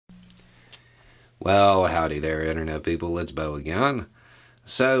Well, howdy there, Internet people. It's Bo again.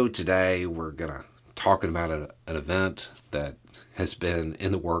 So, today we're going to talking about an event that has been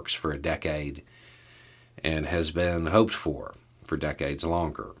in the works for a decade and has been hoped for decades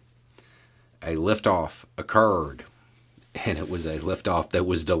longer. A liftoff occurred, and it was a liftoff that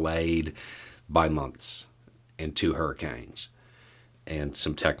was delayed by months and two hurricanes and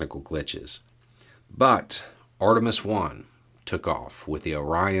some technical glitches. But Artemis 1 took off with the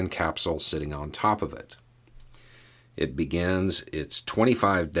Orion capsule sitting on top of it. It begins its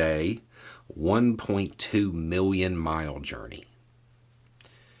 25-day, 1.2 million mile journey.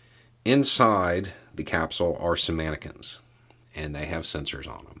 Inside the capsule are some mannequins, and they have sensors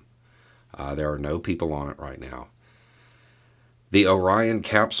on them. There are no people on it right now. The Orion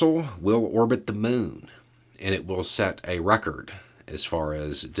capsule will orbit the moon, and it will set a record as far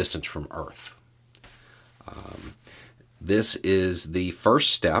as distance from Earth. This is the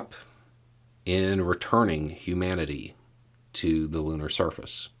first step in returning humanity to the lunar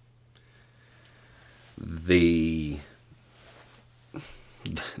surface. The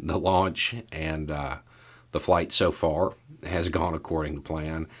launch and the flight so far has gone according to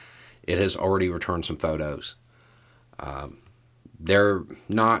plan. It has already returned some photos. They're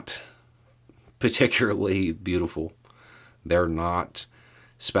not particularly beautiful. They're not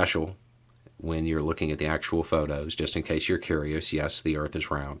special when you're looking at the actual photos. Just in case you're curious, yes, the Earth is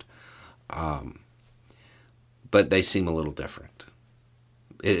round. But they seem a little different.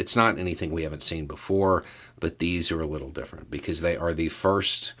 It's not anything we haven't seen before, but these are a little different because they are the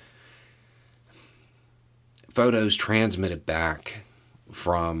first photos transmitted back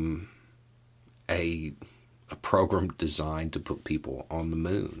from a program designed to put people on the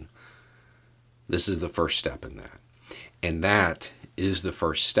moon. This is the first step in that. And that is the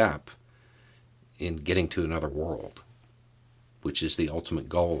first step in getting to another world, which is the ultimate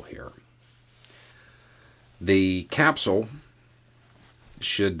goal here. The capsule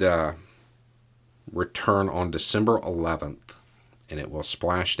should return on December 11th, and it will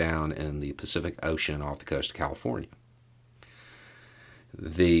splash down in the Pacific Ocean off the coast of California.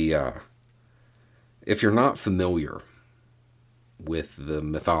 If you're not familiar with the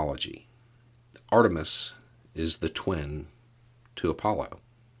mythology, Artemis is the twin to Apollo.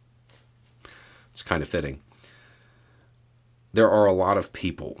 It's kind of fitting. There are a lot of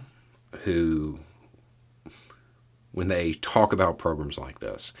people who, when they talk about programs like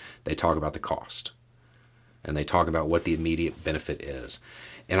this, they talk about the cost. And they talk about what the immediate benefit is.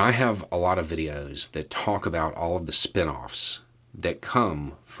 And I have a lot of videos that talk about all of the spin-offs that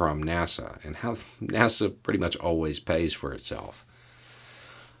come from NASA and how NASA pretty much always pays for itself.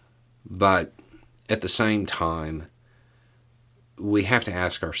 But at the same time, we have to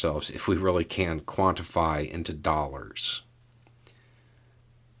ask ourselves if we really can quantify into dollars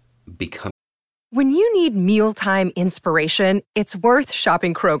become. When you need mealtime inspiration, it's worth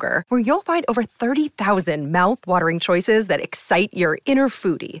shopping Kroger, where you'll find over 30,000 mouth-watering choices that excite your inner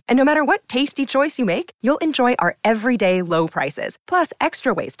foodie. And no matter what tasty choice you make, you'll enjoy our everyday low prices, plus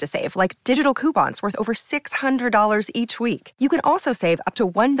extra ways to save, like digital coupons worth over $600 each week. You can also save up to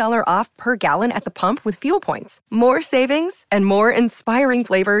 $1 off per gallon at the pump with fuel points. More savings and more inspiring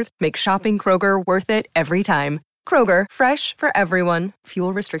flavors make shopping Kroger worth it every time. Kroger, fresh for everyone.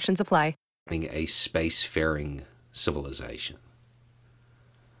 Fuel restrictions apply. A spacefaring civilization.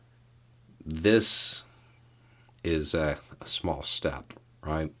 This is a small step,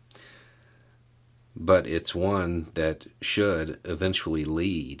 right? But it's one that should eventually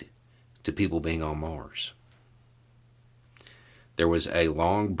lead to people being on Mars. There was a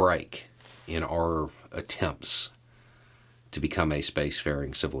long break in our attempts to become a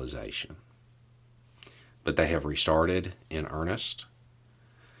spacefaring civilization. But they have restarted in earnest.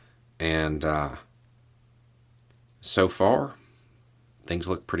 And so far, things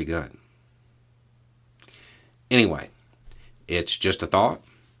look pretty good. Anyway, it's just a thought.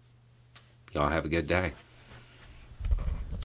 Y'all have a good day.